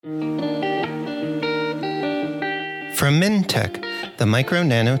From MinTech, the Micro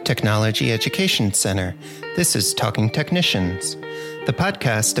Nano Technology Education Center, this is Talking Technicians, the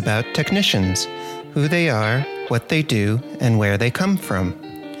podcast about technicians, who they are, what they do, and where they come from.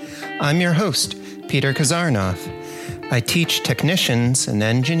 I'm your host, Peter Kazarnoff. I teach technicians and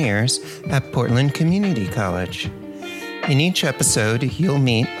engineers at Portland Community College. In each episode, you'll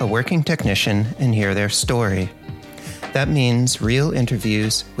meet a working technician and hear their story. That means real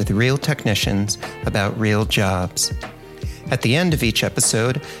interviews with real technicians about real jobs. At the end of each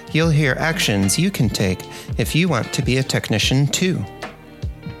episode, you'll hear actions you can take if you want to be a technician too.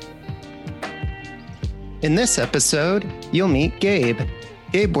 In this episode, you'll meet Gabe.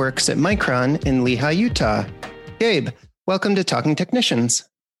 Gabe works at Micron in Lehi, Utah. Gabe, welcome to Talking Technicians.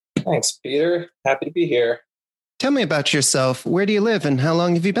 Thanks, Peter. Happy to be here. Tell me about yourself. Where do you live and how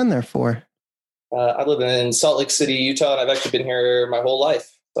long have you been there for? I live in Salt Lake City, Utah, and I've actually been here my whole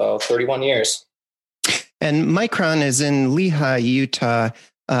life, so 31 years. And Micron is in Lehi, Utah.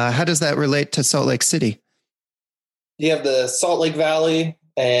 How does that relate to Salt Lake City? You have the Salt Lake Valley,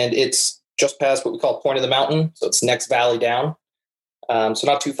 and it's just past what we call Point of the Mountain, so it's next valley down. So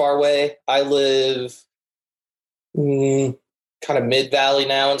not too far away. I live kind of mid-valley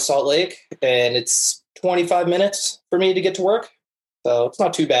now in Salt Lake, and it's 25 minutes for me to get to work, so it's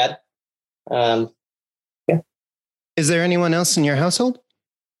not too bad. Yeah. Is there anyone else in your household?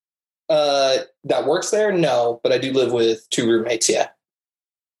 That works there? No, but I do live with two roommates. Yeah.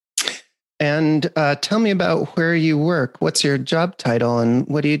 And tell me about where you work. What's your job title and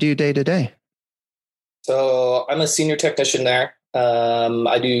what do you do day to day? So I'm a senior technician there.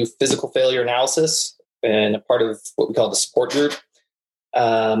 I do physical failure analysis and a part of what we call the support group.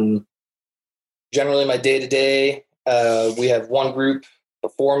 Generally my day to day, we have one group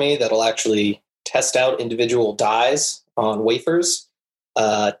before me that'll actually test out individual dies on wafers,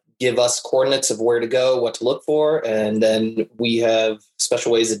 give us coordinates of where to go, what to look for, and then we have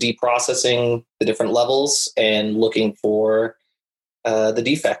special ways of deprocessing the different levels and looking for the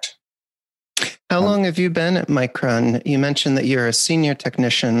defect. How long have you been at Micron? You mentioned that you're a senior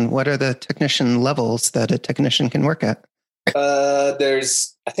technician. What are the technician levels that a technician can work at? I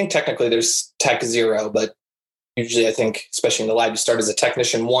think technically there's Tech 0, but usually, I think, especially in the lab, you start as a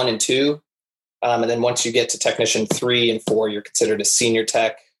technician 1 and 2. And then once you get to technician 3 and 4, you're considered a senior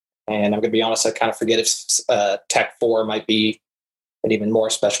tech. And I'm going to be honest, I kind of forget if Tech 4 might be an even more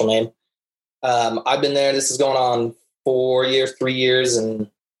special name. I've been there. This is going on 3 years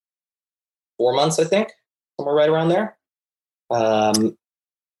and 4 months, I think, somewhere right around there. And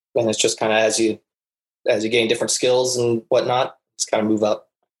it's just kind of as you gain different skills and whatnot, just kind of move up.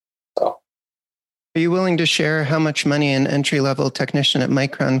 So. Are you willing to share how much money an entry-level technician at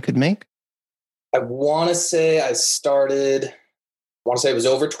Micron could make? I want to say it was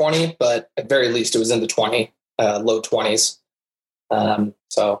over 20, but at very least it was in the low 20s.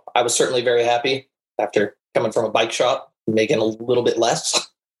 So I was certainly very happy after coming from a bike shop, making a little bit less.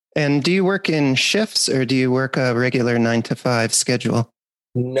 And do you work in shifts or do you work a regular 9-to-5 schedule?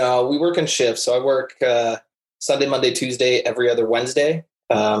 No, we work in shifts. So I work Sunday, Monday, Tuesday, every other Wednesday.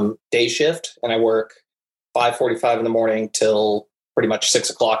 Day shift, and I work 5:45 in the morning till pretty much 6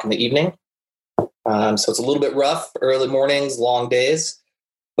 o'clock in the evening. So it's a little bit rough, early mornings, long days,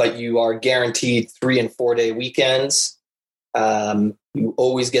 but you are guaranteed 3 and 4 day weekends. You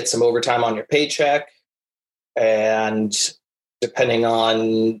always get some overtime on your paycheck, and depending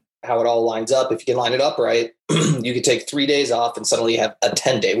on how it all lines up, if you can line it up right, you could take 3 days off and suddenly have a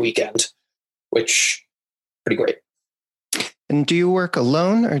 10-day weekend, which is pretty great. And do you work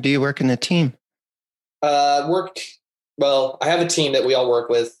alone or do you work in a team? I have a team that we all work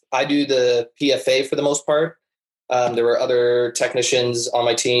with. I do the PFA for the most part. There were other technicians on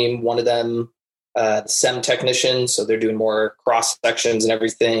my team. One of them, the SEM technician, so they're doing more cross sections and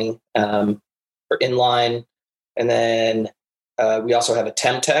everything for inline. And then we also have a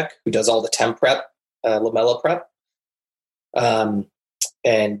TEM tech who does all the TEM prep, lamella prep.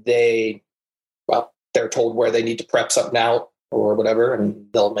 And they're told where they need to prep something out or whatever, and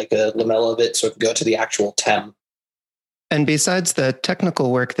they'll make a lamella of it so it can go to the actual TEM. And besides the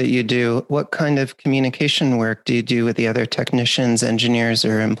technical work that you do, what kind of communication work do you do with the other technicians, engineers,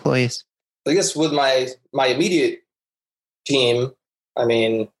 or employees? I guess with my immediate team, I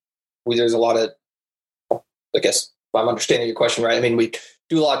mean, there's a lot of, I guess, if I'm understanding your question right, I mean, we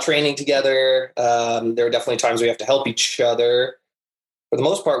do a lot of training together. There are definitely times we have to help each other. For the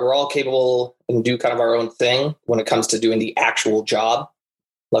most part, we're all capable and do kind of our own thing when it comes to doing the actual job,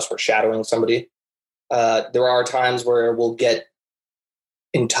 unless we're shadowing somebody. There are times where we'll get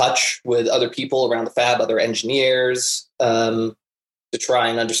in touch with other people around the fab, other engineers, to try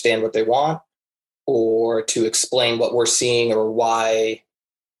and understand what they want, or to explain what we're seeing or why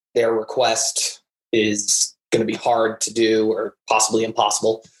their request is going to be hard to do or possibly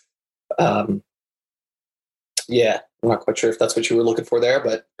impossible. Yeah, I'm not quite sure if that's what you were looking for there,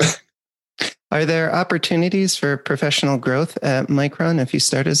 but Are there opportunities for professional growth at Micron if you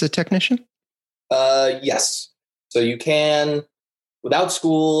start as a technician? Yes. So you can, without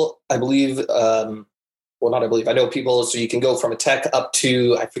school, I believe, not I believe, I know people, so you can go from a tech up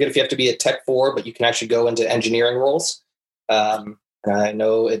to, I forget if you have to be a tech 4, but you can actually go into engineering roles. I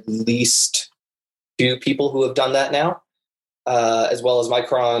know at least 2 people who have done that now, as well as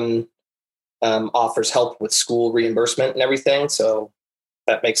Micron offers help with school reimbursement and everything. So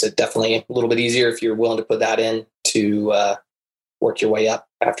that makes it definitely a little bit easier if you're willing to put that in to work your way up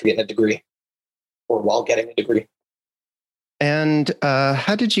after getting a degree or while getting a degree. And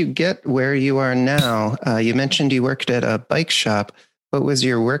how did you get where you are now? You mentioned you worked at a bike shop. What was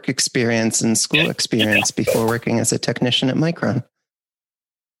your work experience and school experience before working as a technician at Micron?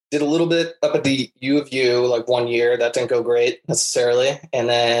 Did a little bit up at the U of U, like 1 year. That didn't go great necessarily. And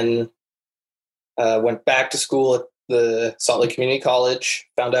then went back to school at the Salt Lake Community College,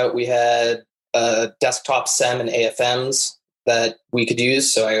 found out we had desktop SEM and AFMs that we could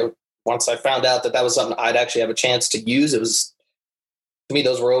use. So once I found out that was something I'd actually have a chance to use, it was, to me,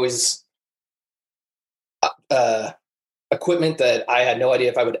 those were always equipment that I had no idea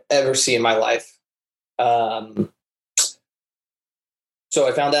if I would ever see in my life. So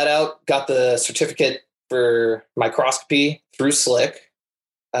I found that out, got the certificate for microscopy through Slick.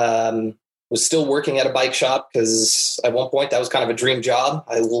 Was still working at a bike shop because at one point that was kind of a dream job.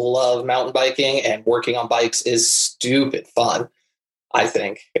 I love mountain biking, and working on bikes is stupid fun, I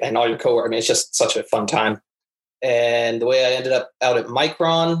think. And all your coworkers, I mean, it's just such a fun time. And the way I ended up out at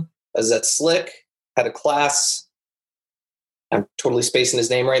Micron, I was at Slick, had a class. I'm totally spacing his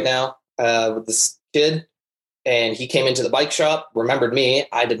name right now, with this kid. And he came into the bike shop, remembered me.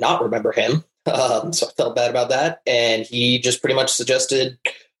 I did not remember him. So I felt bad about that. And he just pretty much suggested,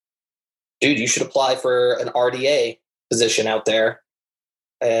 dude, you should apply for an RDA position out there.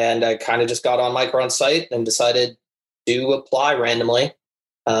 And I kind of just got on Micron's site and decided to apply randomly.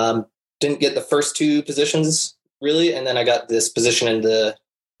 Didn't get the first 2 positions really. And then I got this position in the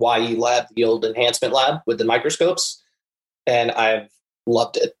YE lab, the yield enhancement lab with the microscopes. And I've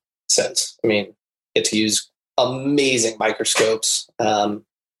loved it since. I mean, get to use amazing microscopes, and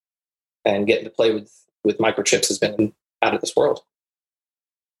getting to play with microchips has been out of this world.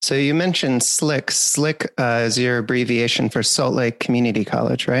 So you mentioned Slick. Slick is your abbreviation for Salt Lake Community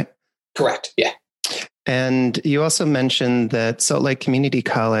College, right? Correct. Yeah. And you also mentioned that Salt Lake Community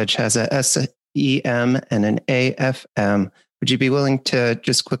College has a SEM and an AFM. Would you be willing to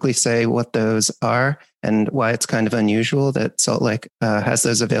just quickly say what those are and why it's kind of unusual that Salt Lake has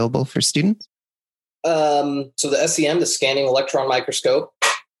those available for students? So the SEM, the scanning electron microscope,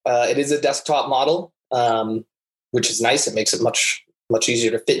 it is a desktop model, which is nice. It makes it much easier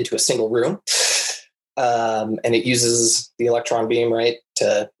to fit into a single room. And it uses the electron beam, right,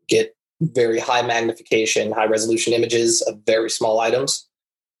 to get very high magnification, high resolution images of very small items.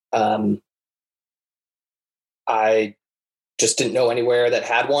 I just didn't know anywhere that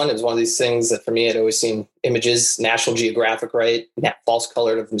had one. It was one of these things that for me, it always seemed images, National Geographic, right? False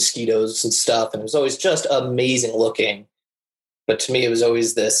colored of mosquitoes and stuff. And it was always just amazing looking. But to me, it was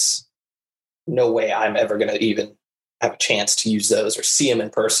always this, no way I'm ever going to even have a chance to use those or see them in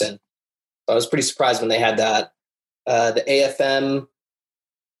person. So I was pretty surprised when they had that. The AFM,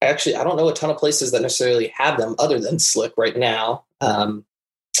 I don't know a ton of places that necessarily have them other than Slick right now.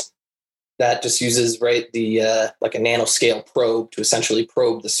 That just uses, right, the like a nanoscale probe to essentially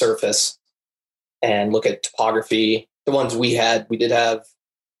probe the surface and look at topography. The ones we did have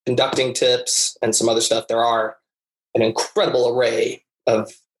conducting tips and some other stuff. There are an incredible array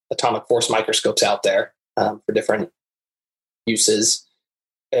of atomic force microscopes out there for different uses.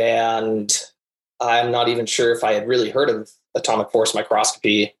 And I'm not even sure if I had really heard of atomic force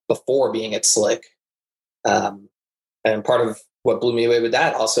microscopy before being at Slick. And part of what blew me away with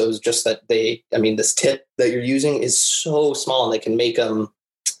that also is just that this tip that you're using is so small, and they can make them,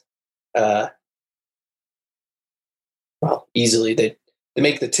 easily. They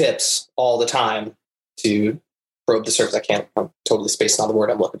make the tips all the time to probe the surface. I'm totally spacing on the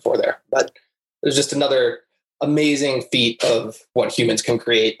word I'm looking for there, but there's just another amazing feat of what humans can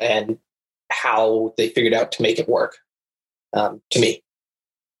create and how they figured out to make it work, to me.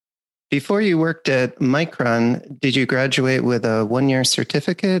 Before you worked at Micron, did you graduate with a 1-year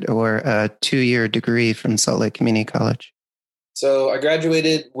certificate or a 2-year degree from Salt Lake Community College? So I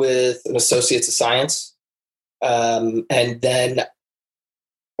graduated with an Associates of Science. And then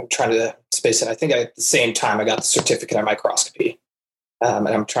trying to space it. I think at the same time I got the certificate in microscopy. And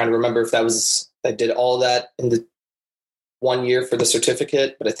I'm trying to remember if I did all that in the 1 year for the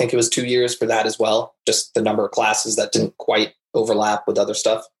certificate, but I think it was 2 years for that as well. Just the number of classes that didn't quite overlap with other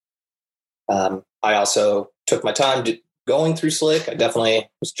stuff. I also took my time going through Slick. I definitely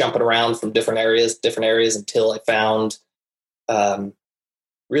was jumping around from different areas until I found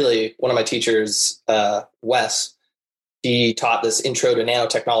really one of my teachers, Wes. He taught this intro to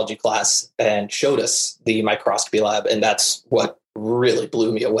nanotechnology class and showed us the microscopy lab. And that's what really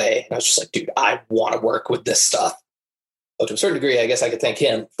blew me away. And I was just like, dude, I want to work with this stuff. So to a certain degree, I guess I could thank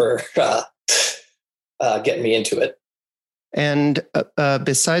him for getting me into it. And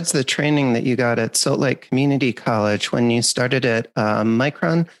besides the training that you got at Salt Lake Community College, when you started at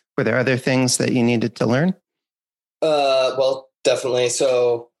Micron, were there other things that you needed to learn? Well, definitely.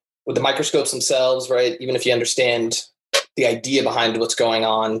 So with the microscopes themselves, right, even if you understand the idea behind what's going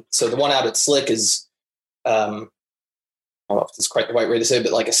on. So the one out at Slick is, I don't know if it's quite the right way to say it,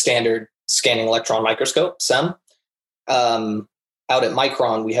 but like a standard scanning electron microscope, SEM. Out at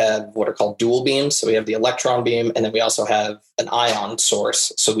Micron, we have what are called dual beams. So we have the electron beam, and then we also have an ion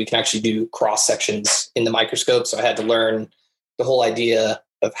source. So we can actually do cross sections in the microscope. So I had to learn the whole idea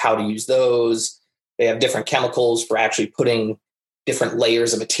of how to use those. They have different chemicals for actually putting different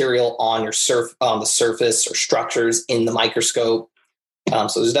layers of material on the surface or structures in the microscope.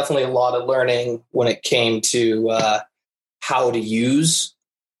 So there's definitely a lot of learning when it came to how to use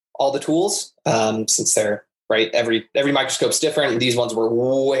all the tools, since they're right. Every microscope's different. These ones were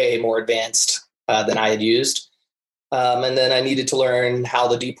way more advanced than I had used. And then I needed to learn how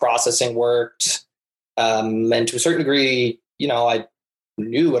the deprocessing worked. And to a certain degree, I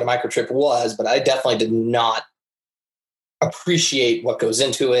knew what a microchip was, but I definitely did not appreciate what goes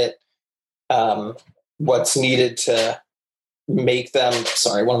into it, what's needed to make them.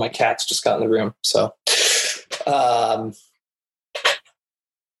 Sorry, one of my cats just got in the room. So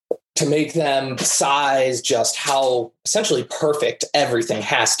to make them size, just how essentially perfect everything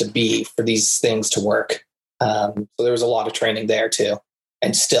has to be for these things to work. So there was a lot of training there too.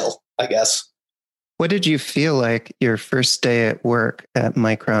 And still, I guess. What did you feel like your first day at work at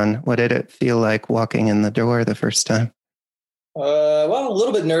Micron? What did it feel like walking in the door the first time? Well, a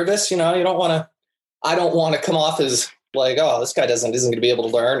little bit nervous. I don't want to come off as like, oh, this guy isn't going to be able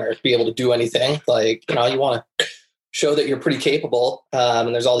to learn or be able to do anything. Like, you want to show that you're pretty capable.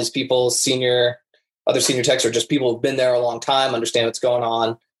 And there's all these people, other senior techs are just people who've been there a long time, understand what's going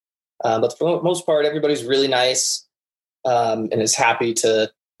on. But for the most part, everybody's really nice and is happy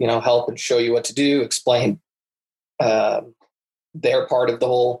to, help and show you what to do, explain their part of the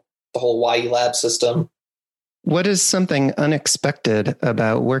whole YE lab system. What is something unexpected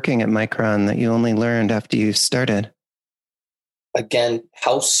about working at Micron that you only learned after you started? Again,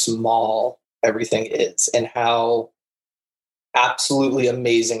 how small everything is and how absolutely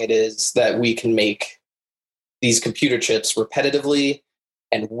amazing it is that we can make these computer chips repetitively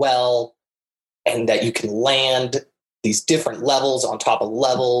and well, and that you can land these different levels on top of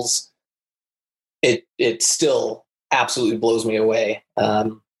levels. It still absolutely blows me away.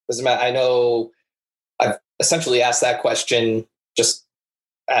 As a matter, I know I've essentially asked that question just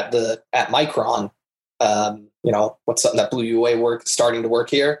at Micron. What's something that blew you away starting to work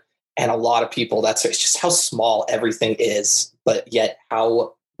here? And a lot of people, it's just how small everything is, but yet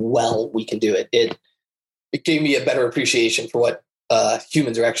how well we can do it. It gave me a better appreciation for what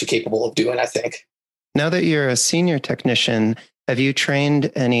humans are actually capable of doing, I think. Now that you're a senior technician, have you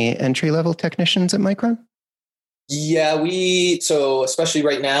trained any entry-level technicians at Micron? Yeah, so especially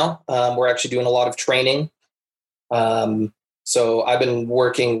right now, we're actually doing a lot of training. So I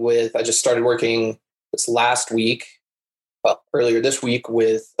just started working this last week, earlier this week,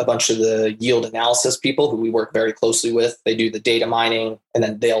 with a bunch of the yield analysis people who we work very closely with. They do the data mining, and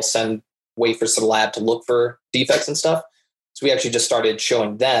then they'll send wafers to the lab to look for defects and stuff. So we actually just started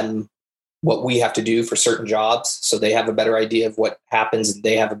showing them what we have to do for certain jobs, so they have a better idea of what happens, and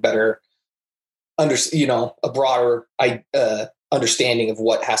they have a better a broader understanding of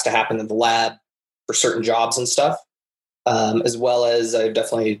what has to happen in the lab for certain jobs and stuff. As well as I've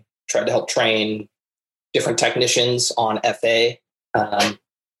definitely tried to help train different technicians on FA,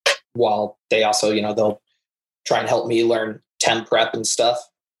 while they also, they'll try and help me learn TEM prep and stuff.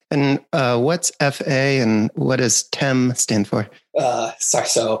 And what's FA and what does TEM stand for?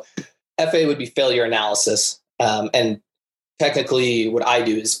 So FA would be failure analysis. And technically what I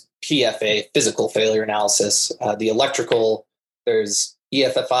do is PFA, physical failure analysis. The electrical, there's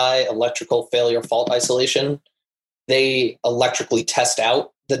EFFI, electrical failure fault isolation. They electrically test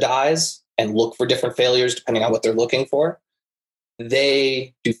out the dies and look for different failures depending on what they're looking for.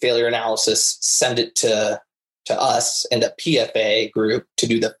 They do failure analysis, send it to us and a PFA group to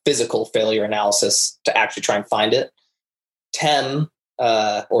do the physical failure analysis to actually try and find it. TEM,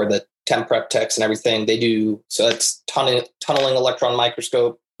 or the TEM prep techs and everything, they do, so it's tunneling electron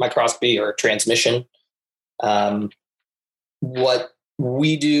microscopy or transmission. What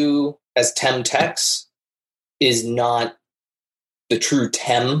we do as TEM techs is not the true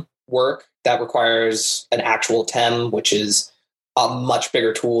TEM work. That requires an actual TEM, which is a much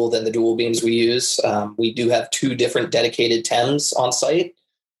bigger tool than the dual beams we use. We do have 2 different dedicated TEMs on site,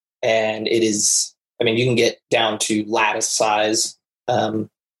 and it is, I mean, you can get down to lattice size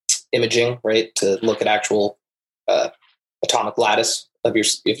imaging, right, to look at actual atomic lattice of your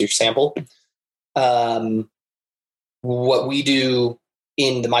sample. What we do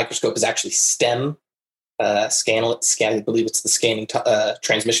in the microscope is actually STEM, scan. I believe it's the scanning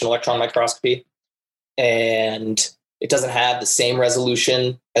transmission electron microscopy, and it doesn't have the same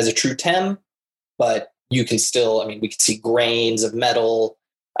resolution as a true TEM, but you can still, I mean, we can see grains of metal.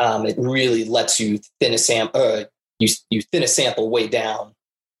 It really lets you thin a sample. You thin a sample way down,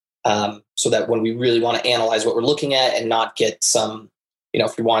 so that when we really want to analyze what we're looking at and not get some,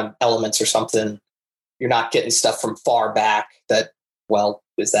 if you want elements or something, you're not getting stuff from far back that, well,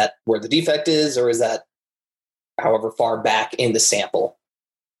 is that where the defect is, or is that however far back in the sample?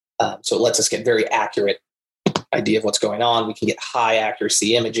 So it lets us get very accurate idea of what's going on. We can get high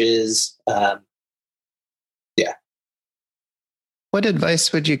accuracy images. What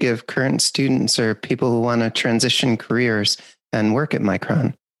advice would you give current students or people who want to transition careers and work at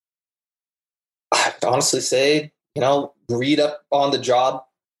Micron? I'd honestly say, read up on the job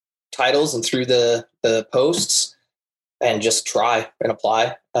titles and through the posts and just try and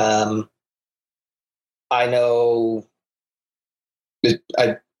apply. I know,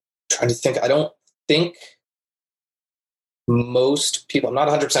 I'm trying to think, I don't think most people, I'm not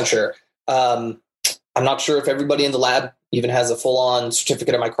 100% sure. I'm not sure if everybody in the lab even has a full-on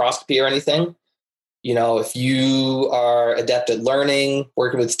certificate of microscopy or anything. If you are adept at learning,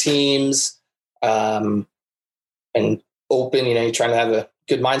 working with teams, and open, you're trying to have a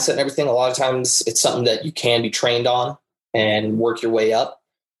good mindset and everything, a lot of times it's something that you can be trained on and work your way up.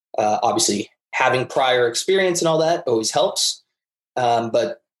 Obviously, having prior experience and all that always helps.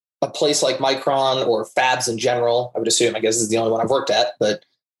 But a place like Micron or fabs in general, I would assume, I guess this is the only one I've worked at, but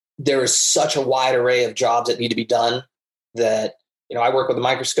there is such a wide array of jobs that need to be done that, I work with the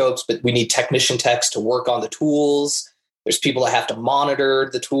microscopes, but we need technician techs to work on the tools. There's people that have to monitor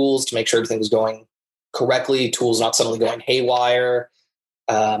the tools to make sure everything is going correctly, tools not suddenly going haywire.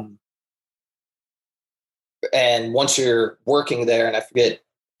 And once you're working there, and I think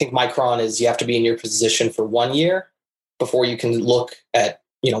Micron is you have to be in your position for 1 year before you can look at,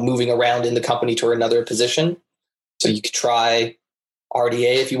 moving around in the company to another position. So you could try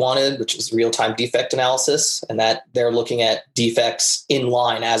RDA if you wanted, which is real-time defect analysis, and that they're looking at defects in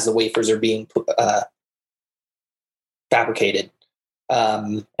line as the wafers are being fabricated.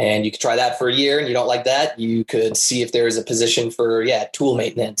 And you could try that for a year, and you don't like that, you could see if there is a position for, tool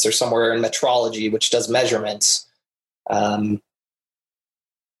maintenance or somewhere in metrology, which does measurements. So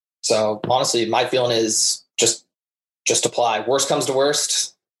honestly, my feeling is just apply. Worst comes to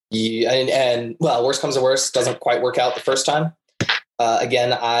worst. Worst comes to worst, doesn't quite work out the first time.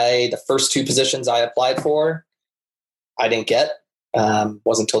 Again, the first 2 positions I applied for, I didn't get.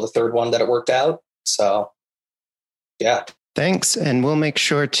 Wasn't until the 3rd one that it worked out. So, yeah. Thanks. And we'll make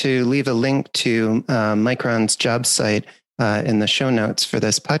sure to leave a link to Micron's job site in the show notes for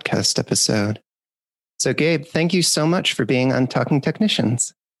this podcast episode. So, Gabe, thank you so much for being on Talking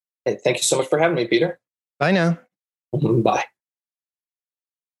Technicians. Hey, thank you so much for having me, Peter. Bye now. Bye.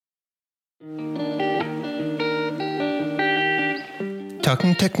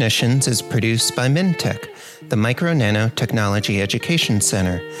 Talking Technicians is produced by Mintech, the Micro Nano Technology Education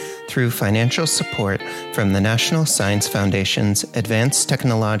Center, through financial support from the National Science Foundation's Advanced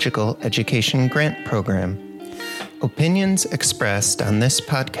Technological Education Grant Program. Opinions expressed on this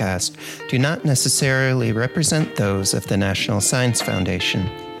podcast do not necessarily represent those of the National Science Foundation.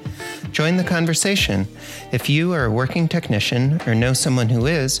 Join the conversation. If you are a working technician or know someone who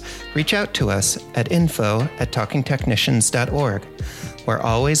is, reach out to us at info@talkingtechnicians.org. We're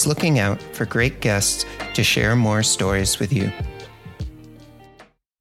always looking out for great guests to share more stories with you.